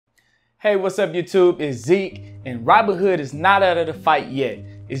Hey, what's up YouTube? It's Zeke, and Robinhood is not out of the fight yet.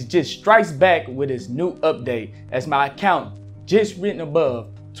 It just strikes back with its new update as my account just written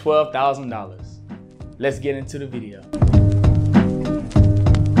above $12,000. Let's get into the video.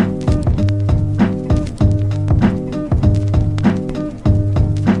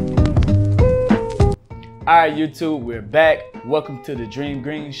 Alright YouTube, we're back. Welcome to the Dream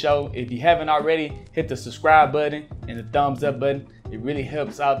Green Show. If you haven't already, hit the subscribe button and the thumbs up button. It really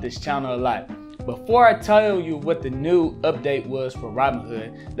helps out this channel a lot. Before I tell you what the new update was for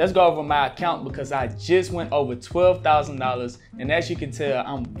Robinhood, let's go over my account because I just went over $12,000, and as you can tell,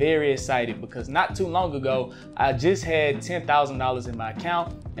 I'm very excited because not too long ago, I just had $10,000 in my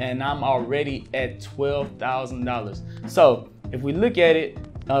account and I'm already at $12,000. So if we look at it,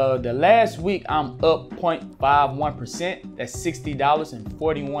 the last week I'm up 0.51%, that's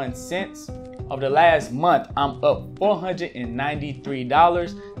 $60.41. Over the last month, I'm up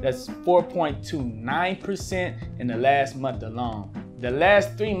 $493, that's 4.29% in the last month alone. The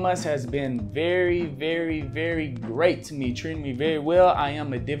last 3 months has been very great to me, treating me very well. I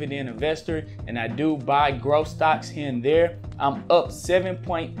am a dividend investor and I do buy growth stocks here and there. I'm up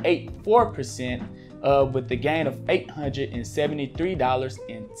 7.84%. With the gain of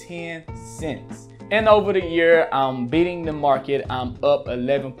 $873.10. And over the year, I'm beating the market. I'm up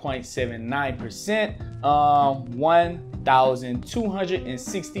 11.79%,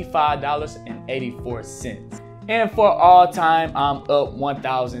 $1,265.84. And for all time, I'm up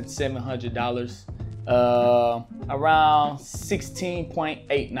 $1,700, around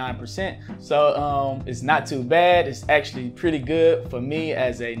 16.89%. So it's not too bad. It's actually pretty good for me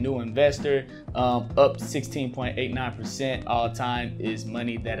as a new investor. Up 16.89% all time is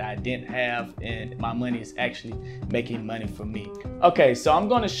money that I didn't have, and my money is actually making money for me. Okay, so I'm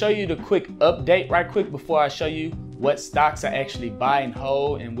going to show you the quick update right quick before I show you what stocks I actually buy and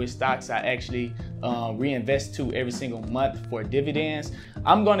hold and which stocks I actually reinvest to every single month for dividends.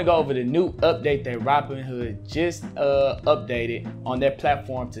 I'm going to go over the new update that Robinhood just updated on their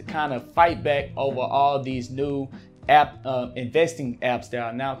platform to kind of fight back over all these new investing apps that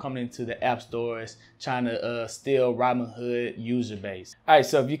are now coming into the app stores trying to steal Robinhood user base. All right,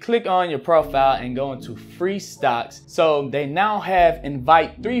 so if you click on your profile and go into free stocks, so they now have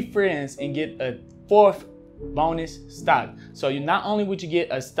invite 3 friends and get a 4th bonus stock. So you not only would you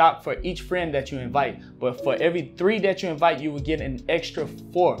get a stock for each friend that you invite, but for every 3 that you invite, you would get an extra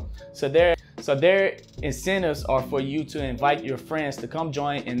 4. So their incentives are for you to invite your friends to come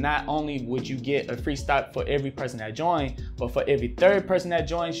join, and not only would you get a free stock for every person that joins, but for every 3rd person that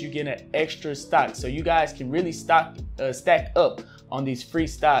joins, you get an extra stock. So you guys can really stack up on these free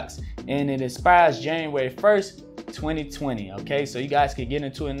stocks, and it expires January 1st, 2020. Okay, so you guys can get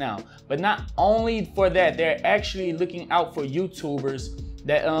into it now. But not only for that, they're actually looking out for YouTubers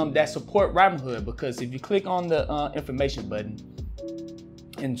that support Robinhood, because if you click on the information button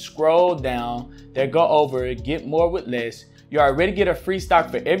and scroll down, they go over get more with less. You already get a free stock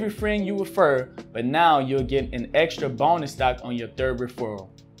for every friend you refer, but now you'll get an extra bonus stock on your 3rd referral.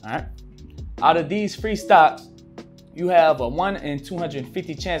 All right, out of these free stocks, you have a 1 in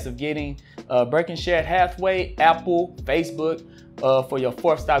 250 chance of getting Breaking Shared Hathaway, Apple, Facebook for your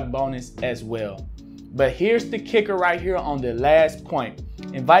 4th stock bonus as well. But here's the kicker right here on the last point.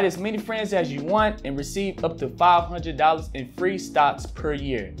 Invite as many friends as you want and receive up to $500 in free stocks per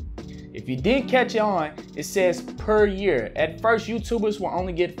year. If you didn't catch on, it says per year. At first, YouTubers will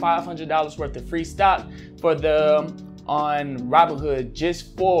only get $500 worth of free stock for on Robinhood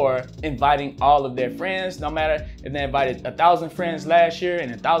just for inviting all of their friends. No matter if they invited 1,000 friends last year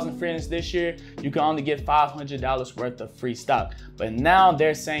and 1,000 friends this year, you can only get $500 worth of free stock. But now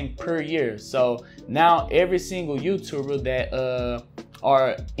they're saying per year. So now every single YouTuber that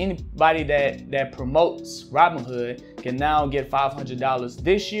or anybody that promotes Robinhood can now get $500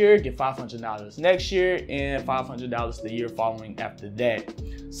 this year, get $500 next year, and $500 the year following after that.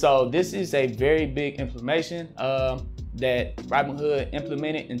 So this is a very big implementation that Robinhood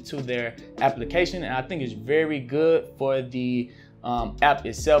implemented into their application, and I think it's very good for the app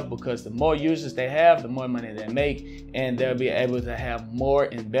itself, because the more users they have, the more money they make, and they'll be able to have more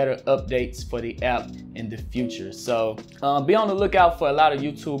and better updates for the app in the future. So be on the lookout for a lot of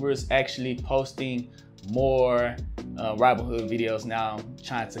YouTubers actually posting more Robinhood videos now,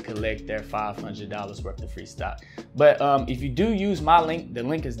 trying to collect their $500 worth of free stock. But if you do use my link, the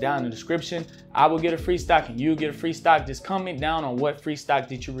link is down in the description. I will get a free stock and you get a free stock. Just comment down on what free stock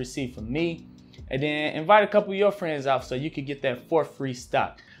did you receive from me, and then invite a couple of your friends out so you can get that 4th free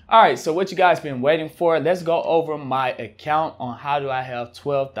stock. All right, so what you guys been waiting for, let's go over my account on how do I have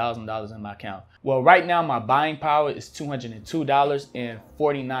 $12,000 in my account. Well, right now my buying power is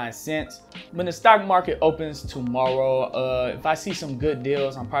 $202.49. When the stock market opens tomorrow, if I see some good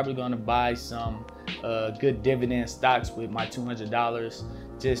deals, I'm probably going to buy some good dividend stocks with my $200.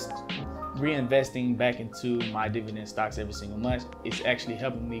 Just reinvesting back into my dividend stocks every single month. It's actually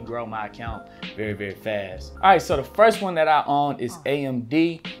helping me grow my account very, very fast. All right, so the first one that I own is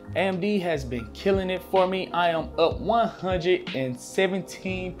AMD. AMD has been killing it for me. I am up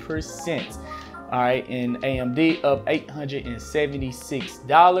 117%. All right, in AMD up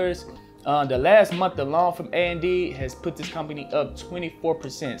 $876. The last month alone from AMD has put this company up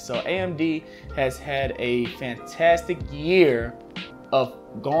 24%. So AMD has had a fantastic year of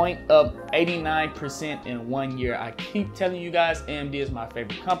going up 89% in 1 year. I keep telling you guys, AMD is my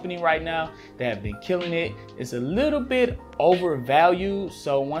favorite company right now. They have been killing it. It's a little bit overvalued,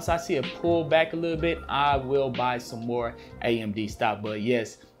 so once I see it pull back a little bit, I will buy some more AMD stock. But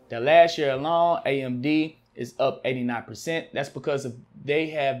yes, the last year alone, AMD is up 89%. That's because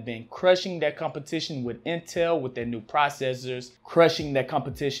they have been crushing that competition with Intel with their new processors, crushing that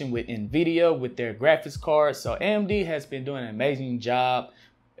competition with Nvidia with their graphics cards. So AMD has been doing an amazing job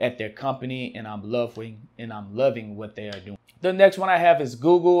at their company, and I'm loving what they are doing. The next one I have is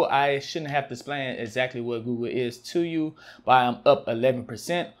Google. I shouldn't have to explain exactly what Google is to you, but I'm up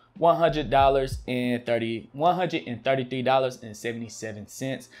 11%.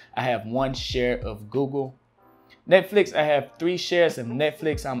 $133.77. I have 1 share of Google. Netflix, I have 3 shares of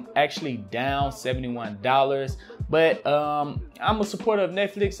Netflix. I'm actually down $71, but I'm a supporter of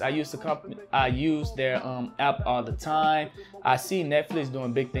Netflix. I use their app all the time. I see Netflix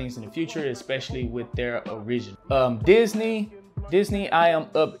doing big things in the future, especially with their original. Disney, I am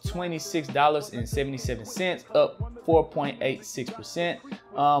up $26.77, up 4.86%.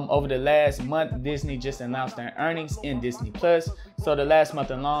 Over the last month, Disney just announced their earnings in Disney Plus. So the last month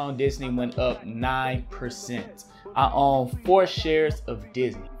alone, Disney went up 9%. I own 4 shares of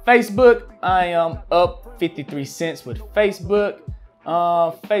Disney. Facebook, I am up 53 cents with Facebook.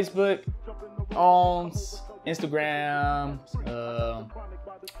 Facebook owns Instagram,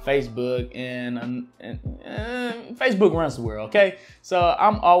 Facebook, and Facebook runs the world, okay? So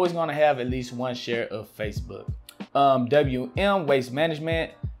I'm always gonna have at least 1 share of Facebook. WM Waste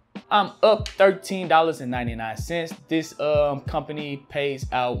Management, I'm up $13.99. This company pays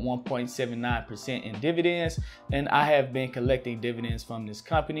out 1.79% in dividends, and I have been collecting dividends from this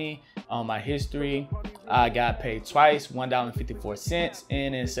company on my history. I got paid twice, $1.54,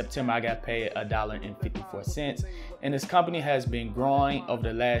 and in September I got paid $1.54. And this company has been growing over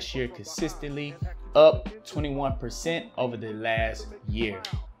the last year consistently, up 21% over the last year.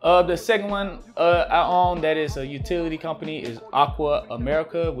 The second one I own that is a utility company is Aqua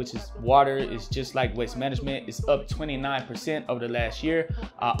America, which is water. It's just like Waste Management. It's up 29% over the last year.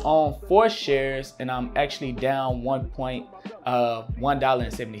 I own 4 shares, and I'm actually down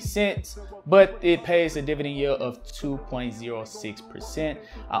 $1.70, but it pays a dividend yield of 2.06%.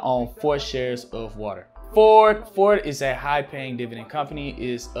 I own 4 shares of water. Ford is a high-paying dividend company.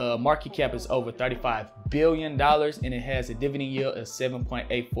 Its market cap is over $35 billion, and it has a dividend yield of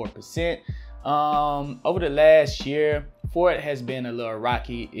 7.84%. Over the last year, Ford has been a little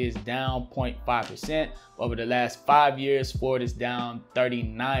rocky. It's down 0.5%. Over the last 5 years, Ford is down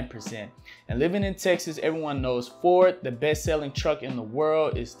 39%. And living in Texas, everyone knows Ford. The best-selling truck in the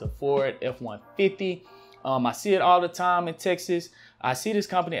world is the Ford F-150. I see it all the time in Texas. I see this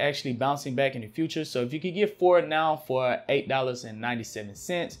company actually bouncing back in the future. So if you could get Ford now for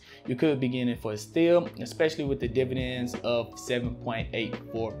 $8.97, you could be getting it for a steal, especially with the dividends of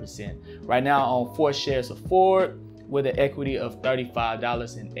 7.84%. Right now I own 4 shares of Ford with an equity of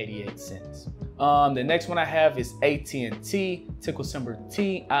 $35.88. The next one I have is AT&T, ticker symbol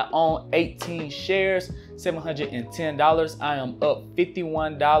T. I own 18 shares, $710. I am up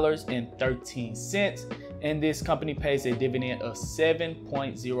 $51.13. And this company pays a dividend of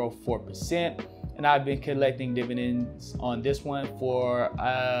 7.04%. And I've been collecting dividends on this one for,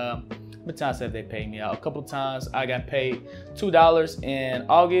 how many times have they paid me out? A couple times. I got paid $2 in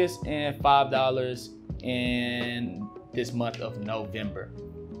August and $5 in this month of November.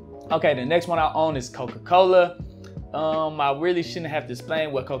 Okay, the next one I own is Coca-Cola. I really shouldn't have to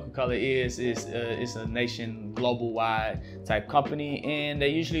explain what Coca-Cola is. It's a nation, global-wide type company, and they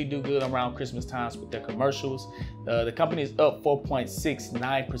usually do good around Christmas times with their commercials. The company is up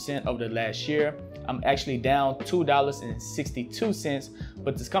 4.69% over the last year. I'm actually down $2.62,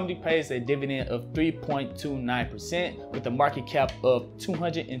 but this company pays a dividend of 3.29% with a market cap of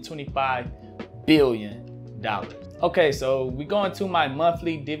 $225 billion. Okay, so we go into my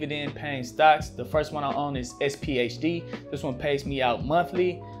monthly dividend paying stocks. The first one I own is SPHD. This one pays me out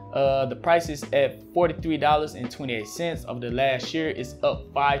monthly. The price is at $43.28. Over the last year, it's up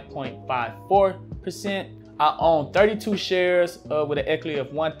 5.54%. I own 32 shares with an equity of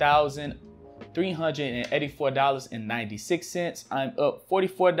 $1,384.96. I'm up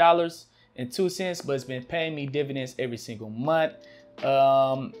 $44.02, but it's been paying me dividends every single month.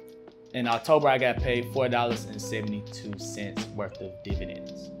 In October, I got paid $4.72 worth of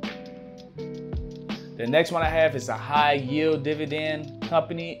dividends. The next one I have is a high yield dividend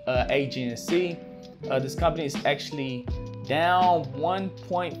company, AGNC. This company is actually down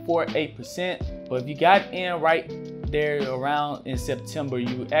 1.48%, but if you got in right there around in September,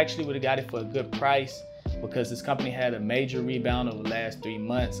 you actually would have got it for a good price, because this company had a major rebound over the last 3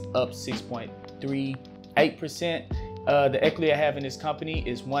 months, up 6.38%. The equity I have in this company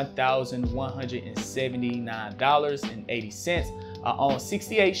is $1,179.80. I own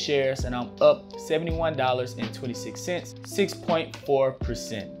 68 shares and I'm up $71.26,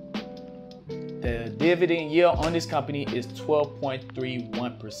 6.4%. The dividend yield on this company is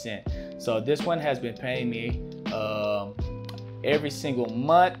 12.31%. So this one has been paying me every single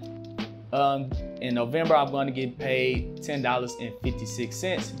month. In November, I'm going to get paid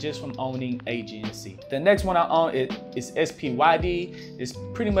 $10.56 just from owning AGNC. The next one I own is SPYD. It's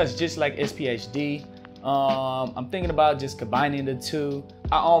pretty much just like SPHD. I'm thinking about just combining the two.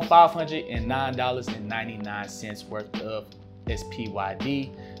 I own $509.99 worth of SPYD.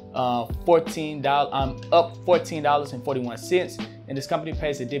 I'm up $14.41, and this company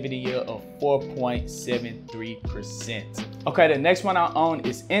pays a dividend yield of 4.73%. Okay, the next one I own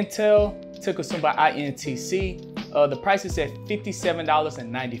is Intel, ticker symbol INTC. The price is at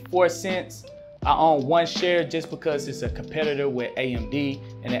 $57.94. I own one share just because it's a competitor with AMD,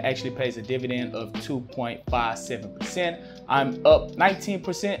 and it actually pays a dividend of 2.57%. I'm up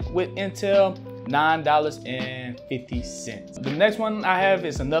 19% with Intel, $9.50. The next one I have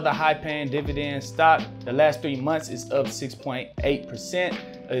is another high paying dividend stock. The last 3 months is up 6.8%.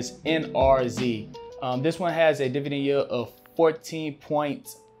 It's NRZ. This one has a dividend yield of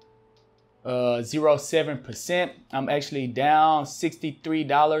 14.07%. I'm actually down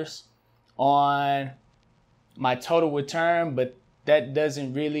 $63 on my total return, but that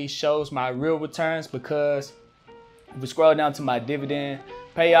doesn't really shows my real returns, because if we scroll down to my dividend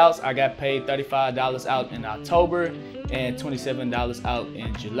payouts, I got paid $35 out in October and $27 out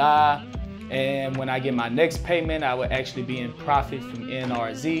in July. And when I get my next payment, I will actually be in profit from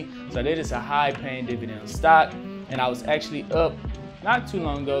NRZ. So that is a high paying dividend stock. And I was actually up not too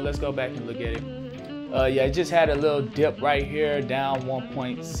long ago. Let's go back and look at it. Yeah, it just had a little dip right here, down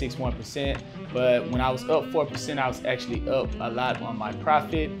 1.61%. But when I was up 4%, I was actually up a lot on my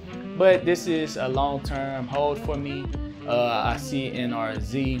profit. But this is a long-term hold for me. I see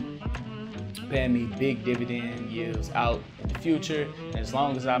NRZ paying me big dividend yields out in the future. And as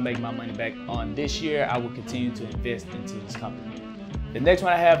long as I make my money back on this year, I will continue to invest into this company. The next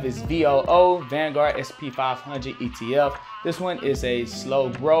one I have is VOO, Vanguard SP500 ETF. This one is a slow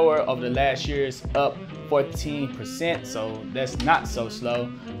grower. Over the last year, it's up 14%, so that's not so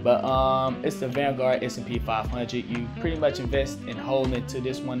slow. But it's the Vanguard S&P 500. You pretty much invest and hold into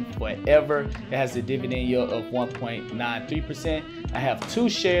this one forever. It has a dividend yield of 1.93%. I have 2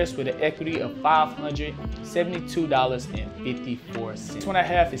 shares with an equity of $572.54. This one I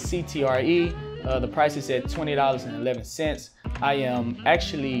have is CTRE. The price is at $20.11. I am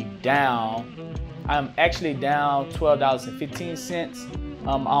actually down. I'm actually down $12.15.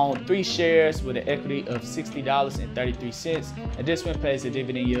 I own 3 shares with an equity of $60.33, and this one pays a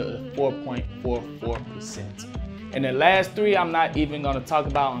dividend yield of 4.44%. And the last 3 I'm not even going to talk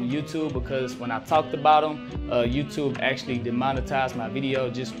about on YouTube, because when I talked about them, YouTube actually demonetized my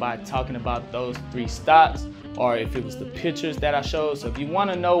video just by talking about those 3 stocks, or if it was the pictures that I showed. So if you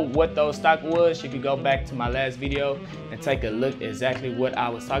want to know what those stock was, you can go back to my last video and take a look exactly what I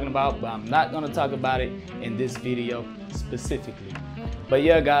was talking about, but I'm not going to talk about it in this video specifically. But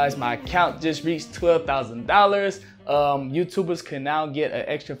yeah, guys, my account just reached $12,000. YouTubers can now get an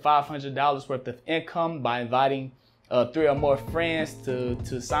extra $500 worth of income by inviting 3 or more friends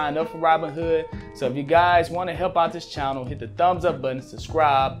to sign up for Robinhood. So if you guys want to help out this channel, hit the thumbs up button,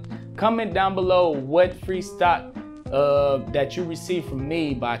 subscribe, comment down below what free stock that you received from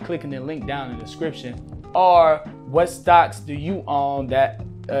me by clicking the link down in the description, or what stocks do you own that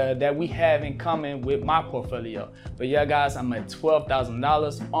we have in common with my portfolio. But yeah, guys, I'm at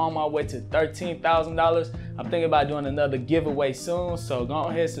 $12,000, on my way to $13,000. I'm thinking about doing another giveaway soon, so go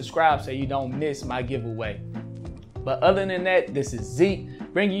ahead and subscribe so you don't miss my giveaway. But other than that, this is Zeke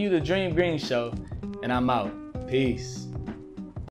bringing you the Dream Green Show, and I'm out. Peace.